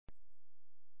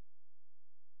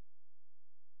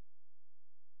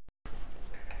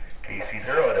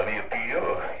KCØWPU.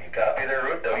 You copy there,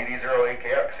 Ruth?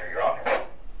 WD0AKX. Are you on?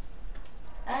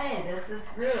 Hi, this is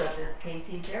Ruth. This is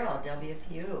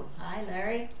KCØWPU. Hi,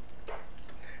 Larry.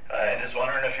 I just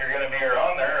wondering if you're going to be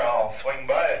around there. I'll swing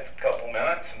by a couple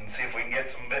minutes and see if we can get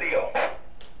some video.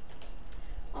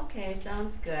 Okay,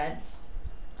 sounds good.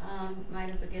 Might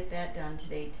as well get that done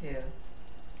today too.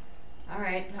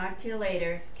 Alright, talk to you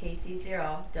later.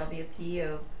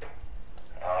 KCØWPU.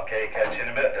 Okay, catch you in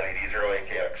a bit.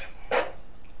 WD0AKX.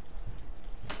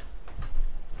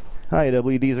 Hi,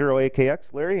 WD0AKX,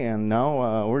 Larry, and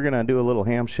now we're going to do a little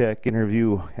ham shack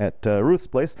interview at Ruth's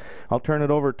place. I'll turn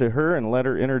it over to her and let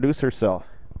her introduce herself.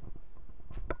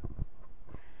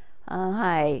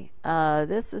 Hi,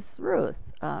 this is Ruth,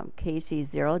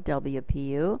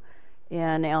 KCØWPU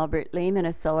in Albert Lea,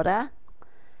 Minnesota.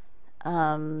 How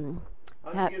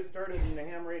did you get started in the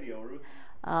ham radio, Ruth?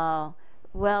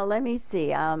 Well, let me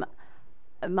see.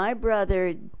 My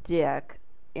brother Dick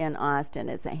in Austin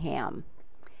is a ham.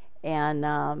 And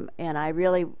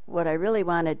what I really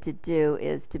wanted to do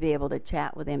is to be able to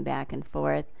chat with him back and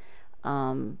forth,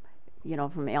 from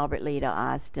Albert Lea to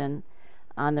Austin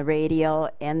on the radio.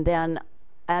 And then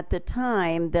at the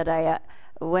time that I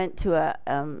went to a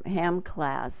ham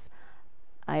class,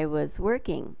 I was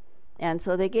working. And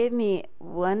so they gave me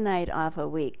one night off a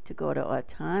week to go to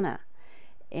Otana.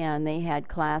 And they had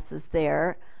classes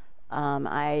there.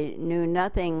 I knew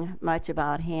nothing much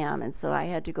about ham, and so I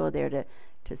had to go there to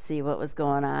see what was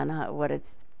going on, what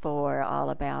it's for, all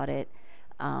about it,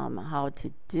 how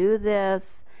to do this.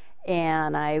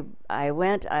 And I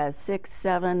went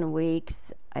 6-7 weeks.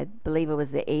 I believe it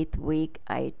was the 8th week.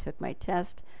 I took my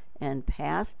test and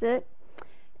passed it,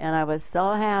 and I was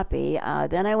so happy.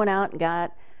 Then I went out and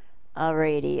got a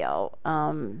radio.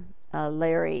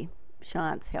 Larry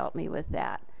Shantz helped me with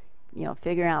that,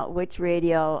 figuring out which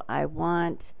radio I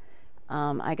want.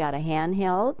 I got a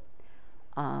handheld.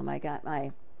 I got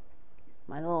my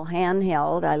little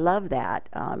handheld. I love that.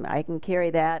 I can carry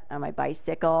that on my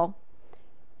bicycle,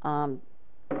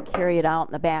 carry it out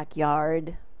in the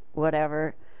backyard,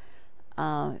 whatever.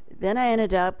 Then I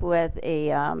ended up with a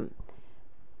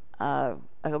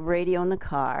radio in the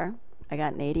car. I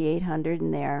got an 8800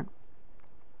 in there.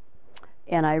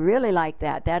 And I really like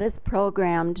that. That is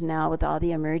programmed now with all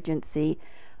the emergency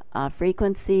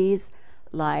frequencies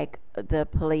like the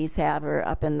police have her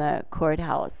up in the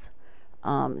courthouse.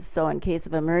 So in case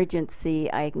of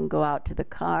emergency, I can go out to the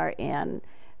car and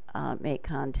make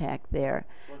contact there.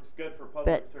 Works good for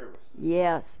public service.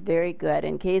 Yes, very good.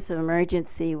 In case of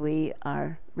emergency, we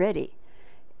are ready.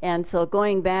 And so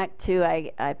going back to,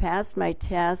 I passed my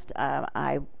test.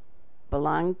 I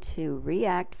belonged to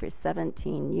REACT for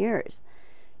 17 years.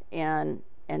 And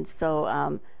so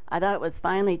I thought it was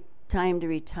finally time to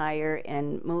retire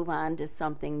and move on to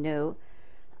something new.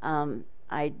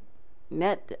 I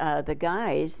met the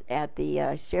guys at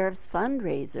the Sheriff's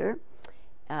fundraiser,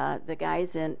 the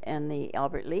guys in the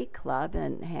Albert Lea Club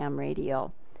and ham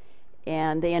radio.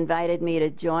 And they invited me to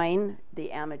join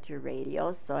the amateur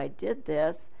radio, so I did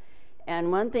this. And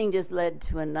one thing just led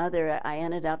to another. I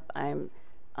ended up, I'm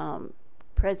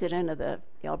president of the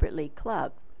Albert Lea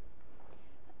Club.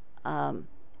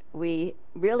 We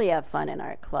really have fun in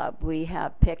our club. We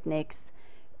have picnics,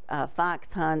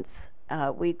 fox hunts.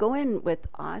 We go in with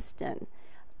Austin.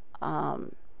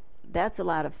 That's a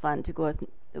lot of fun to go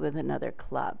with another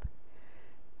club.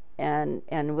 And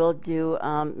we'll do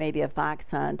maybe a fox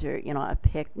hunt or a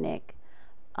picnic.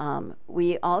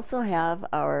 We also have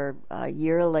our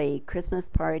yearly Christmas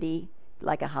party,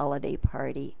 like a holiday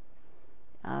party.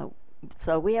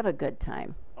 So we have a good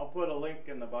time. I'll put a link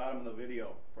in the bottom of the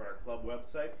video for our club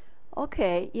website.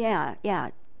 Okay, yeah.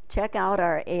 Check out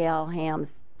our alhams,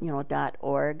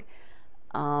 .org.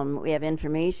 We have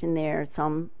information there,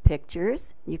 some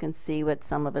pictures. You can see what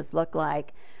some of us look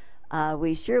like.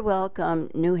 We sure welcome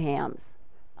new hams.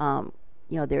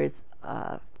 There's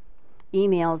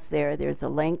emails there. There's a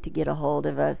link to get a hold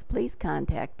of us. Please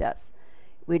contact us.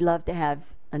 We'd love to have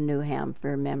a new ham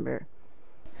for a member.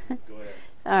 Go ahead.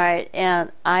 All right,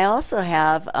 and I also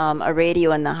have a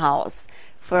radio in the house.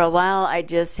 For a while, I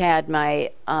just had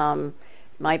my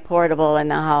my portable in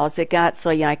the house. It got so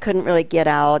I couldn't really get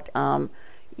out.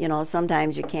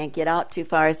 Sometimes you can't get out too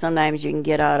far. Sometimes you can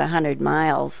get out 100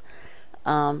 miles.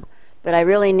 But I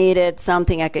really needed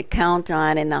something I could count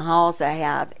on in the house. I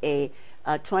have a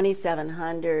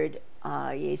 2700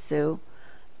 Yaesu,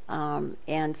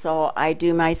 and so I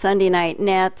do my Sunday night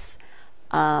nets.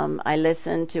 I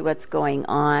listen to what's going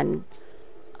on.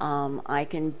 I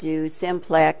can do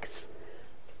simplex.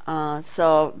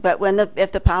 But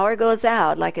if the power goes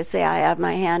out, like I say, I have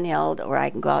my handheld, or I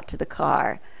can go out to the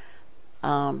car.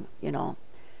 You know.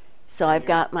 So I've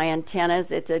got my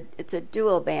antennas. It's a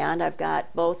dual band. I've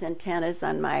got both antennas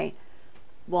on my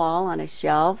wall on a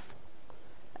shelf.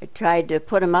 I tried to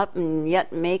put them up and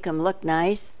yet make them look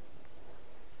nice.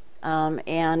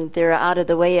 And they're out of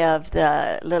the way of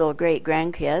the little great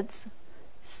grandkids.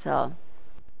 So.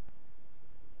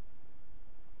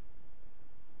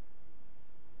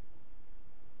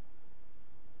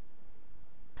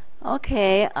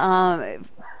 Okay.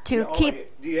 To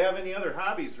keep. Do you have any other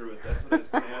hobbies, Ruth? That's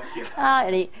what I was going to ask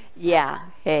you. Yeah.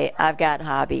 Hey, I've got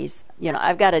hobbies. You know,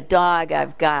 I've got a dog.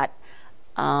 I've got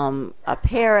a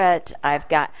parrot.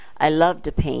 I love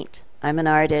to paint. I'm an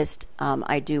artist.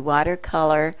 I do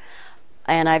watercolor,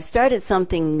 and I've started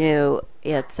something new.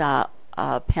 It's a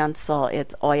pencil.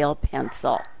 It's oil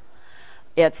pencil.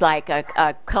 It's like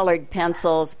a colored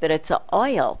pencils, but it's an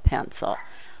oil pencil.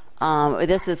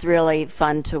 This is really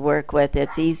fun to work with.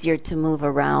 It's easier to move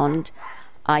around.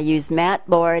 I use mat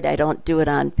board. I don't do it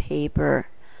on paper.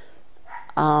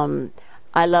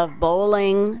 I love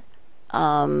bowling.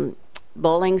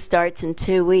 Bowling starts in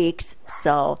 2 weeks,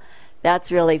 so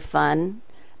that's really fun.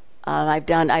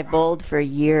 I've bowled for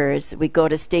years. We go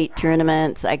to state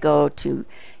tournaments. I go to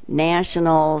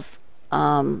nationals.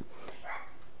 I've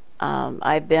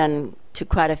been to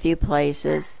quite a few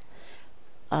places.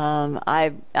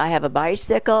 I have a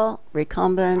bicycle,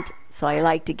 recumbent, so I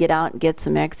like to get out and get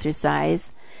some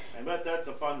exercise. I bet that's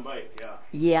a fun bike, yeah.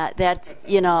 Yeah,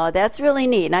 that's really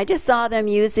neat. And I just saw them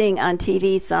using on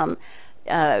TV some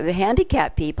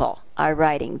handicapped people are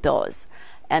riding those.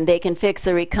 And they can fix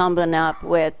the recumbent up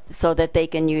so that they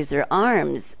can use their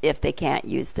arms if they can't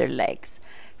use their legs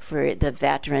for the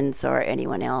veterans or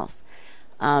anyone else.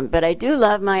 But I do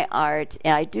love my art,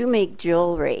 and I do make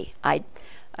jewelry. I've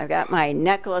got my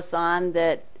necklace on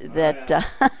that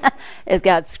it's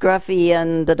got Scruffy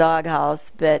in the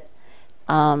doghouse, but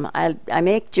I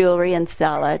make jewelry and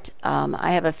sell it.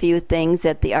 I have a few things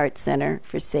at the art center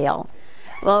for sale.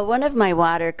 Well, one of my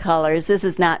watercolors, this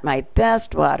is not my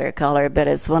best watercolor, but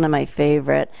it's one of my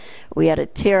favorite. We had a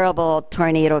terrible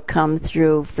tornado come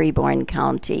through Freeborn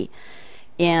County,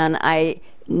 and I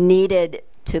needed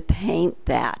to paint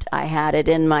that. I had it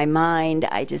in my mind.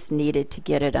 I just needed to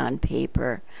get it on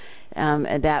paper. And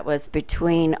that was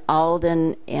between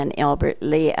Alden and Albert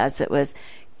Lea, as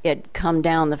it come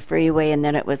down the freeway, and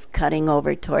then it was cutting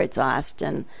over towards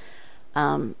Austin.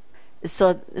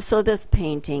 So this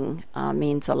painting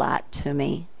means a lot to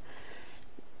me.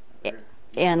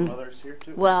 And some others here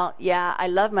too? Well, yeah, I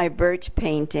love my birch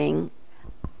painting.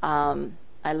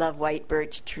 I love white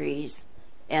birch trees.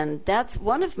 And that's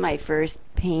one of my first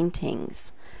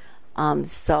paintings.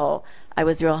 So I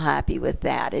was real happy with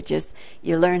that.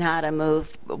 You learn how to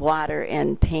move water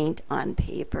and paint on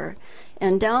paper.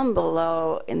 And down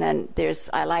below, and then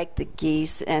I like the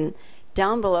geese, and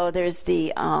down below there's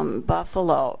the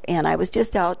buffalo. And I was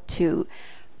just out to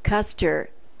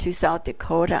Custer, to South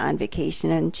Dakota on vacation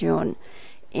in June.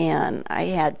 And I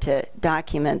had to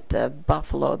document the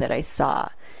buffalo that I saw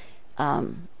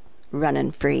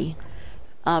running free.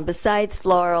 Besides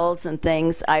florals and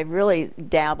things, I really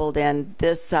dabbled in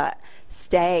this.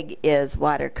 Stag is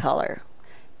watercolor,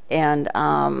 and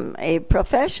a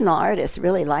professional artist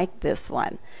really liked this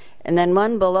one. And then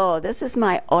one below, this is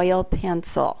my oil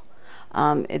pencil.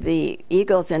 The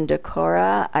eagles in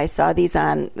Decorah, I saw these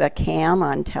on the cam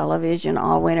on television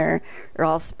all winter or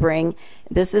all spring.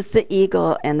 This is the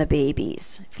eagle and the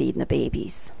babies, feeding the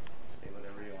babies. Say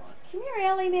whatever you want. Come here,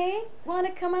 Ellie Mae. Want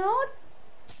to come out?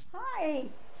 Hi.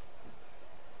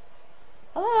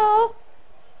 Hello.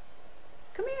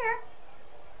 Come here.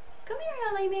 Come here,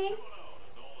 Ellie Mae.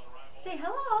 Say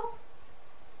hello.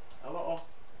 Hello.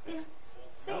 Say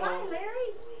Hello. hi, Larry.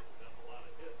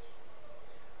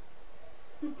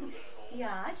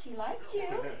 Yeah, she likes you.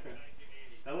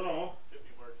 Hello.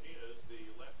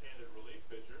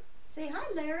 Say hi,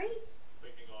 Larry.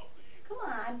 Come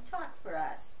on, talk for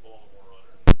us.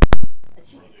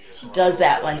 She does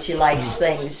that when she likes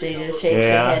things. She just shakes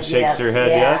her head. Shakes her head,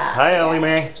 yes. Hi, Ellie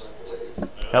Mae.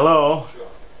 Hello.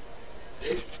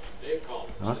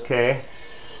 Okay.